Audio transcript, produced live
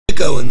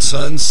Miko and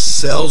Sons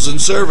Sales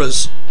and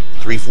Service,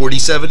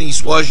 347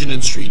 East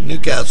Washington Street,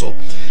 Newcastle,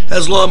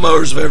 has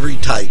lawnmowers of every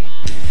type.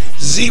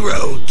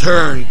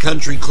 Zero-turn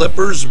country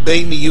clippers,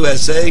 made in the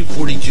USA,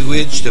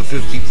 42-inch to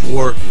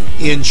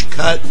 54-inch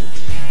cut.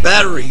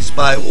 Batteries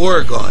by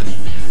Oregon.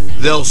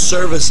 They'll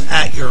service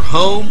at your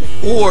home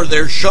or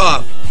their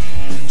shop.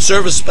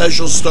 Service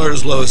specials start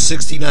as low as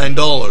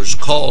 $69.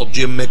 Call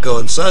Jim Miko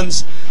and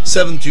Sons,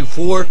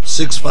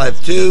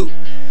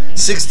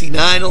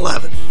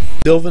 724-652-6911.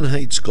 Sylvan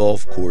Heights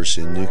Golf Course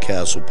in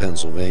Newcastle,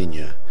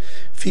 Pennsylvania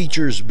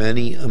features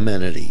many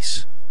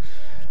amenities,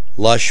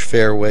 lush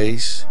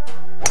fairways,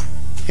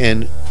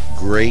 and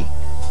great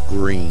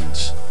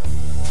greens,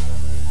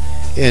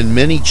 and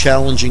many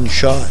challenging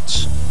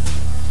shots.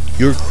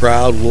 Your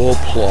crowd will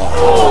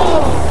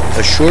applaud.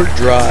 A short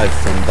drive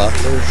from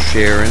Butler,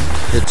 Sharon,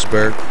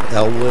 Pittsburgh,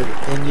 Elwood,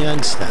 and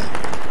Youngstown.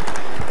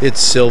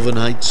 It's Sylvan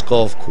Heights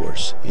Golf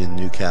Course in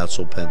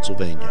Newcastle,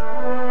 Pennsylvania.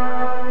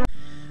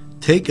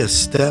 Take a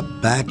step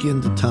back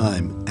into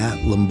time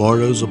at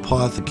Lombardo's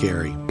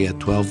Apothecary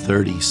at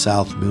 1230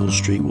 South Mill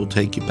Street. Will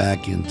take you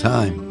back in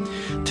time.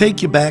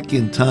 Take you back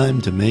in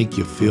time to make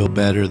you feel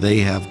better.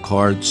 They have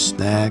cards,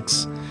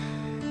 snacks,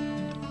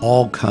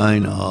 all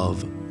kind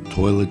of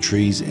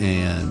toiletries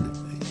and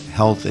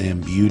health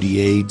and beauty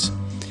aids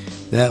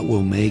that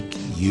will make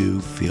you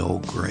feel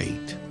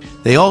great.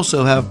 They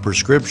also have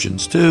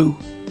prescriptions too.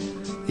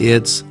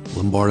 It's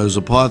Lombardo's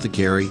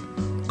Apothecary.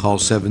 Call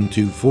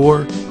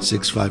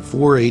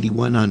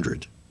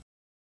 724-654-8100.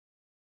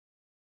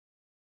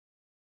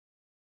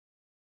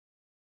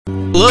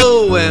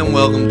 Hello and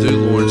welcome to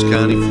Lawrence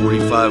County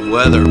 45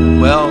 weather.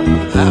 Well,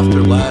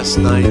 after last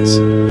night's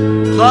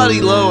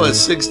cloudy low at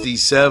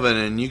 67,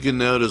 and you can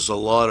notice a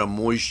lot of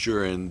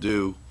moisture and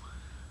dew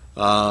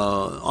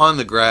on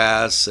the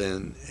grass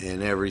and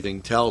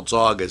everything till it's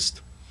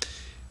August.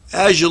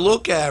 As you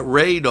look at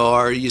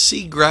radar, you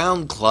see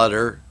ground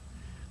clutter.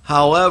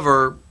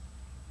 However,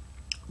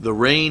 the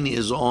rain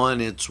is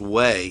on its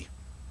way.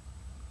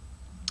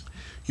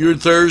 Your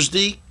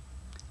Thursday,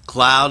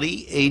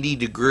 cloudy, 80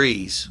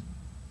 degrees.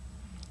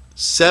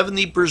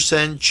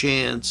 70%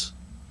 chance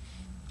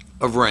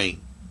of rain.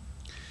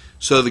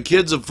 So the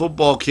kids at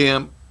football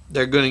camp,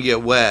 they're going to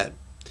get wet.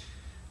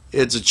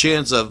 It's a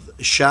chance of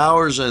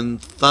showers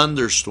and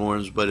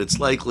thunderstorms, but it's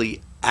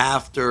likely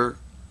after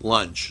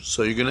lunch.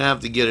 So you're going to have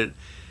to get it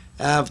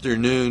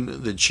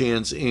afternoon. The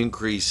chance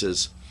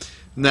increases.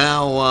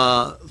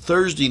 Now,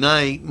 Thursday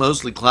night,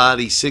 mostly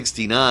cloudy,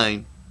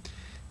 69.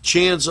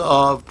 Chance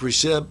of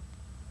precip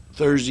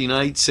Thursday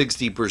night,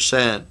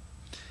 60%,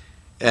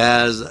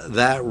 as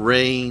that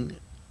rain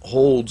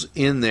holds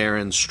in there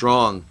and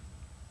strong.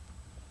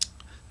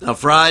 Now,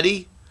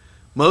 Friday,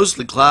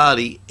 mostly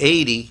cloudy,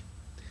 80.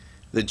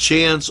 The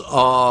chance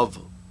of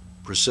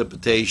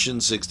precipitation,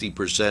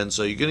 60%.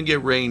 So you're going to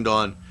get rained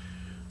on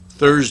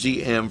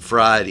Thursday and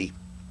Friday.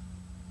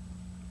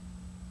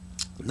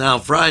 Now,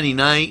 Friday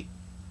night,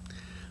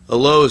 a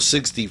low of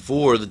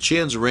 64. The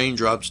chance of rain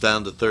drops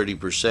down to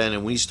 30%,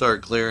 and we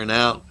start clearing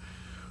out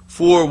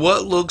for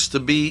what looks to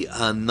be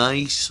a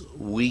nice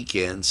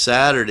weekend.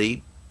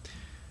 Saturday,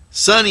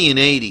 sunny and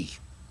 80.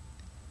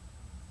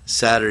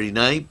 Saturday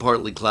night,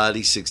 partly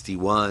cloudy,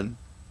 61.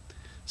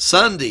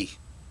 Sunday,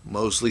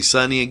 mostly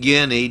sunny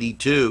again,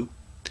 82.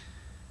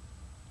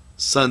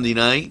 Sunday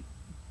night,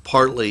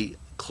 partly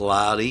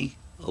cloudy,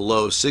 a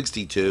low of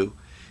 62.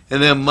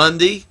 And then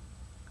Monday,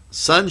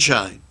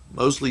 sunshine.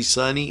 Mostly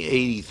sunny,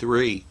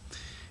 83.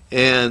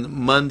 And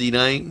Monday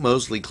night,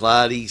 mostly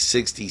cloudy,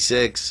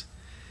 66.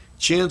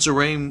 Chance of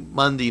rain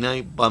Monday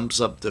night bumps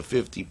up to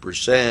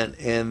 50%.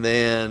 And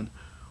then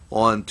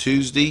on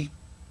Tuesday,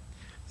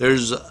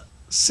 there's a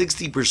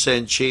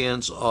 60%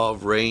 chance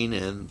of rain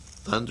and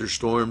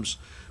thunderstorms.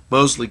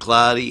 Mostly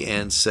cloudy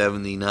and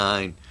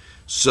 79.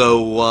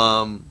 So,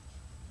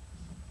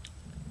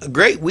 a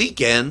great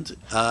weekend.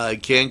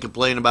 Can't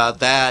complain about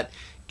that.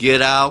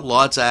 Get out,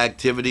 lots of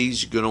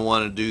activities. You're going to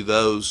want to do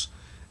those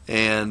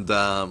and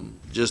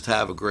just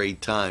have a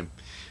great time.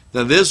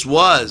 Now, this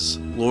was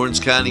Lawrence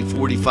County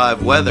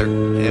 45 weather,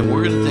 and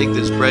we're going to take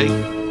this break.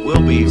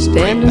 We'll be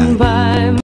right back.